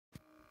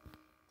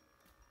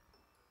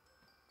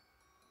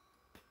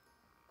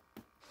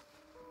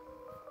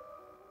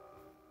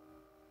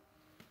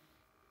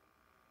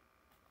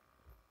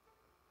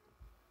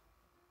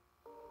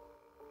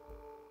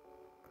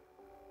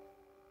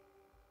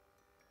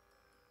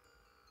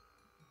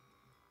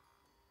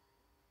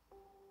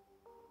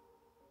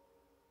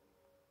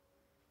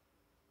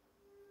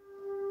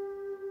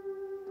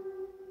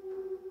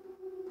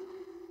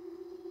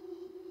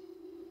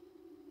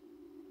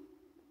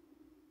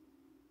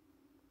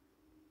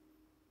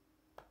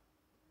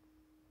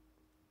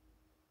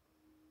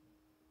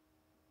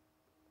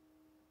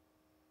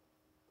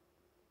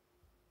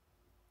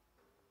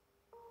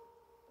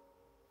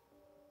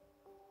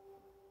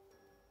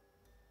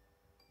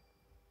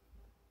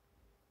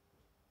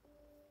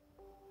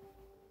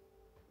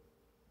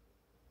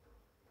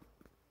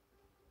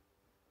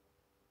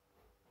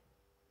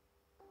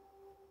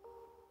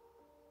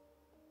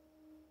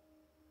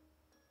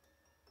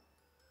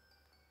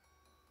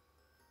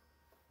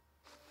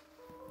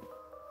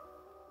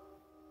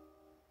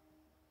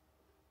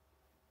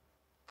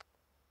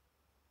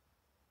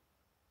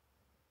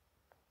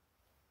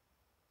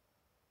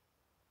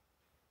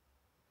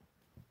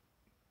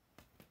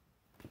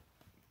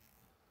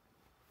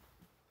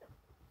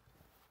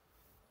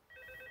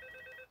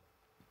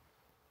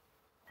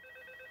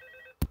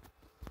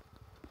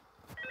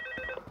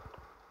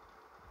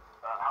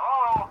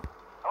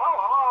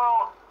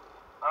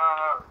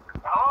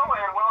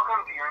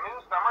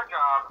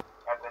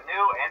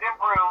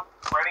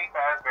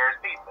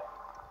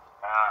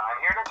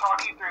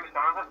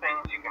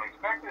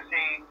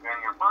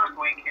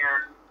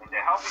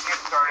about to get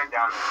started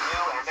down this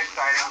new and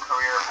exciting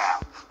career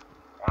path.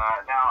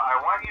 Now, I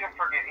want you to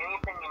forget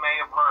anything you may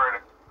have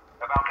heard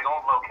about the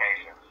old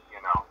location,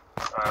 you know.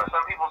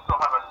 Some people still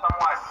have a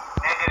somewhat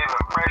negative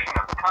impression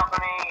of the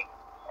company.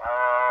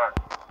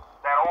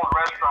 That old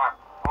restaurant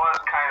was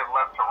kind of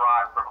left to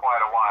rot for quite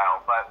a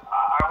while, but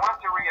I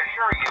want to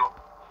reassure you,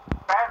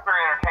 Fazbear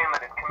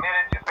Entertainment is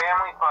committed to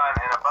family fun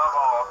and above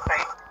all,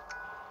 safety.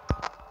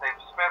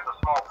 They've spent a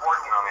small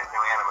fortune on these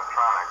new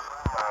animatronics.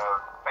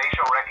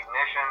 Facial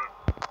recognition,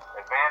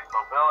 advanced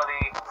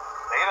mobility,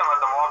 they even let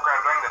them walk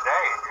around during the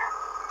day.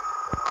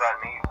 It's that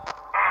neat.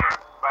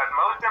 But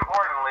most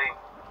importantly,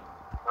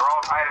 they're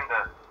all tied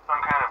into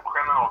some kind of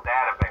criminal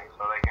database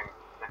so they can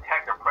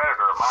detect a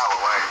predator a mile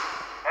away.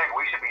 Heck,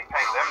 we should be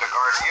paying them to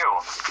guard you.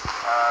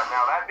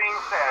 Now that being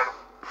said,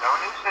 no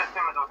new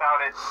system is without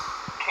its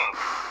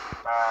kinks.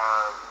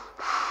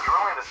 You're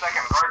only the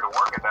second guard to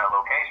work at that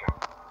location.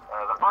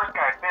 The first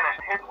guy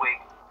finished his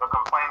week but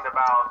complained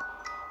about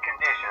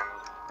conditions.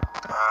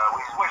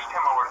 We switched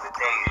him over to the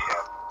day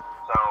shift.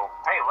 So,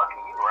 hey, lucky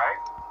you, right?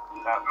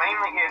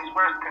 Mainly he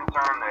expressed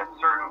concern that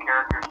certain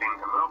characters seem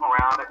to move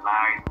around at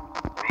night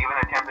and even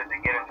attempted to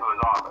get into his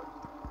office.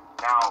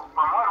 Now,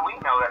 from what we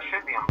know, that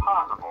should be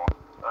impossible.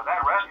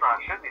 That restaurant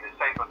should be the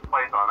safest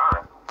place on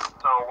Earth.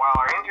 So while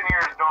our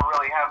engineers don't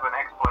really have an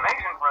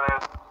explanation for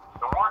this,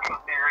 the working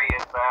theory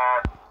is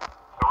that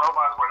the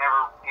robots were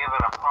never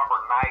given a proper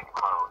night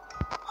mode.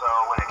 So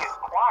when it gets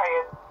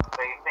quiet,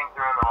 they think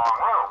they're in the wrong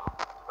room.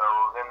 So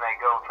then they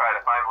go try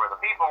to find where the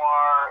people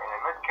are, and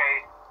in this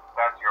case,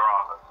 that's your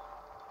office.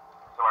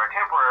 So our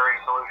temporary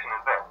solution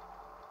is this.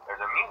 There's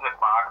a music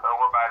box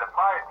over by the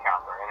prize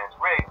counter, and it's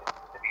rigged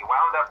to be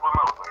wound up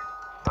remotely.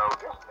 So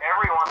just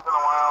every once in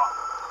a while,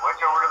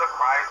 switch over to the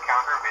prize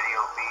counter video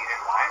feed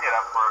and wind it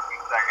up for a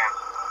few seconds.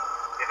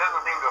 It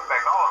doesn't seem to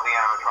affect all of the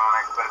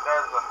animatronics, but it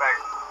does affect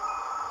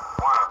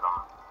one of them.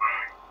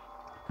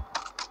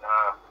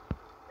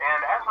 And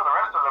as for the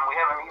rest of them, we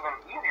have an even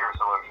easier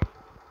solution.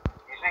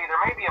 You see, there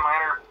may be a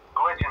minor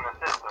glitch in the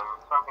system,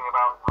 something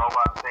about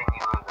robots seeing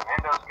you as an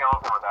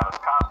endoskeleton without a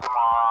costume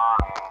on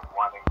and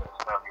wanting to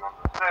stuff you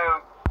into a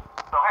suit.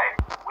 So hey,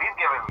 we've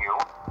given you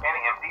an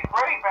empty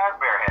Freddy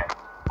Fazbear head.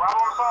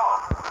 Problem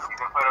solved. You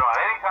can put it on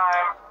any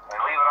time and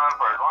leave it on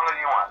for as long as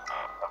you want.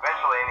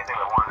 Eventually anything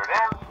that wandered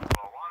in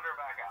will wander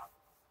back out.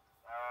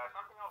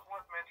 Something else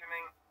worth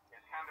mentioning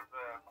is kind of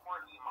the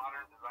quirky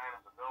modern design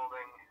of the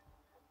building.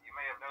 You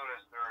may have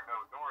noticed there are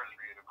no doors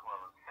for you to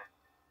close.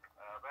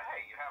 But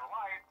hey, you have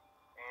lights,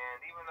 and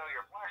even though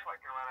your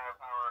flashlight can run out of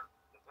power,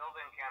 the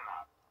building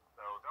cannot.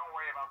 So don't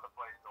worry about the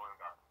place going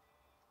dark.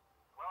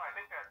 Well, I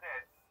think that's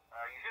it.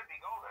 You should be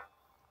golden.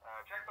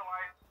 Check the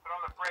lights, put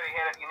on the Freddy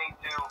head if you need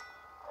to.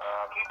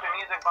 Keep the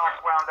music box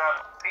wound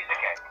up. Piece of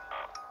cake.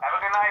 Have a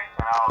good night,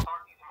 and I'll talk to you.